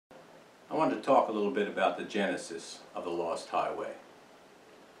wanted to talk a little bit about the genesis of the Lost Highway.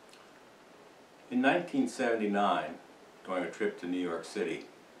 In 1979, during a trip to New York City,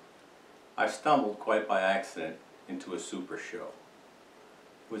 I stumbled quite by accident into a super show.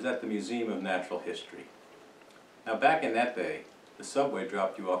 It was at the Museum of Natural History. Now back in that day, the subway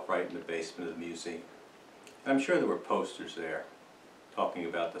dropped you off right in the basement of the museum. And I'm sure there were posters there talking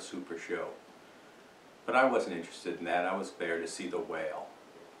about the super show. But I wasn't interested in that. I was there to see the whale.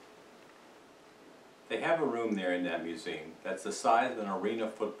 They have a room there in that museum that's the size of an arena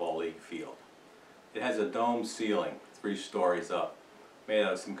football league field. It has a domed ceiling, 3 stories up, made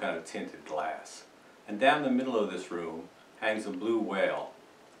out of some kind of tinted glass. And down the middle of this room hangs a blue whale.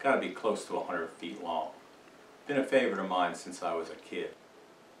 It's got to be close to 100 feet long. Been a favorite of mine since I was a kid.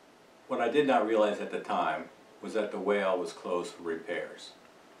 What I did not realize at the time was that the whale was closed for repairs.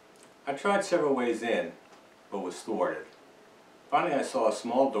 I tried several ways in, but was thwarted. Finally I saw a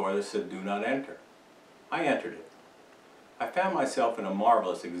small door that said, "Do not enter." I entered it. I found myself in a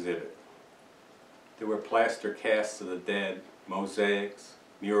marvelous exhibit. There were plaster casts of the dead, mosaics,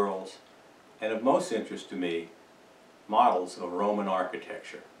 murals, and of most interest to me, models of Roman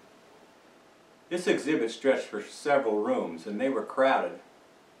architecture. This exhibit stretched for several rooms and they were crowded.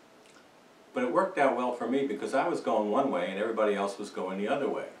 But it worked out well for me because I was going one way and everybody else was going the other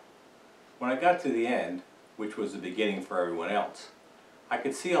way. When I got to the end, which was the beginning for everyone else, I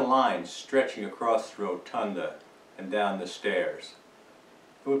could see a line stretching across the rotunda and down the stairs.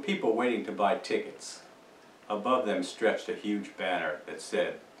 There were people waiting to buy tickets. Above them stretched a huge banner that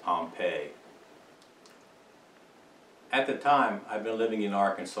said Pompeii. At the time, I'd been living in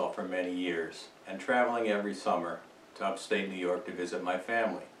Arkansas for many years and traveling every summer to upstate New York to visit my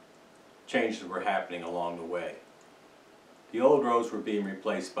family. Changes were happening along the way. The old roads were being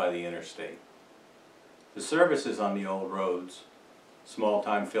replaced by the interstate. The services on the old roads,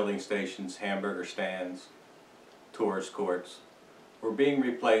 small-time filling stations, hamburger stands, tourist courts, were being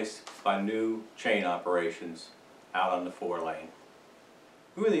replaced by new chain operations out on the 4-lane.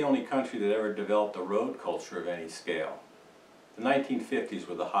 We were the only country that ever developed a road culture of any scale. The 1950s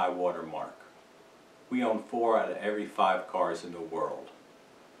were the high water mark. We owned 4 out of every 5 cars in the world.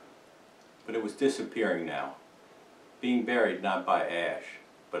 But it was disappearing now, being buried not by ash,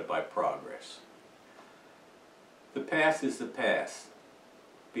 but by progress. The past is the past,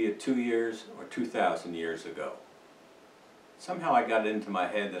 be it 2 years or 2,000 years ago. Somehow I got it into my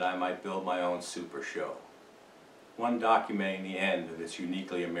head that I might build my own super show, one documenting the end of this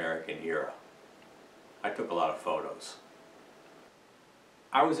uniquely American era. I took a lot of photos.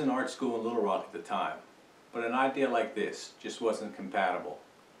 I was in art school in Little Rock at the time, but an idea like this just wasn't compatible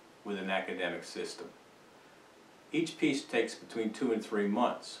with an academic system. Each piece takes between 2 and 3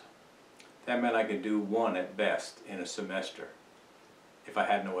 months. That meant I could do 1 at best in a semester if I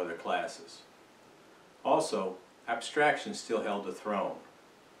had no other classes. Also, abstraction still held the throne,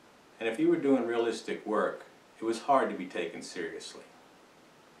 and if you were doing realistic work, it was hard to be taken seriously.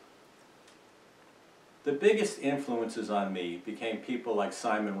 The biggest influences on me became people like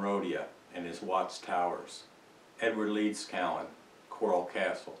Simon Rodia and his Watts Towers, Edward Leeds Cowan, Coral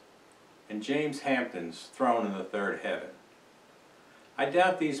Castle, and James Hampton's Throne in the Third Heaven. I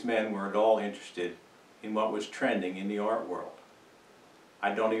doubt these men were at all interested in what was trending in the art world.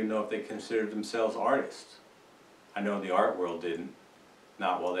 I don't even know if they considered themselves artists. I know the art world didn't,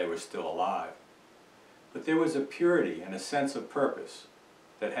 not while they were still alive. But there was a purity and a sense of purpose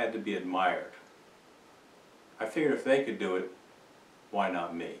that had to be admired. I figured if they could do it, why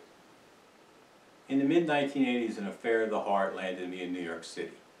not me? In the mid-1980s, an affair of the heart landed me in New York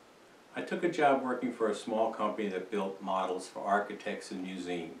City. I took a job working for a small company that built models for architects and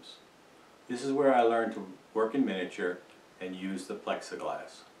museums. This is where I learned to work in miniature and use the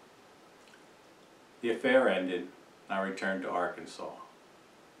plexiglass. The affair ended, and I returned to Arkansas.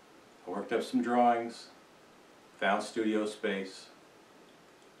 I worked up some drawings, found studio space,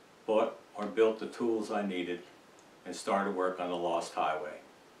 bought or built the tools I needed, and started work on the Lost Highway.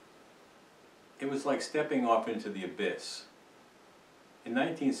 It was like stepping off into the abyss. In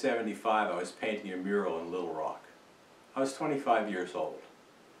 1975, I was painting a mural in Little Rock. I was 25 years old.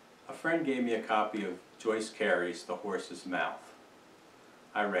 A friend gave me a copy of Joyce Carey's The Horse's Mouth.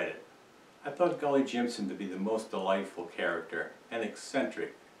 I read it. I thought Gully Jimson to be the most delightful character and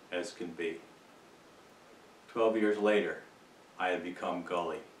eccentric as can be. 12 years later, I had become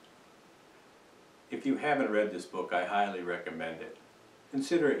Gully. If you haven't read this book, I highly recommend it.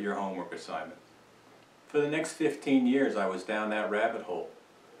 Consider it your homework assignment. For the next 15 years, I was down that rabbit hole.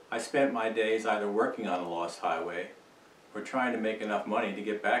 I spent my days either working on the Lost Highway or trying to make enough money to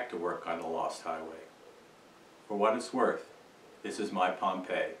get back to work on the Lost Highway. For what it's worth, this is my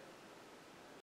Pompeii.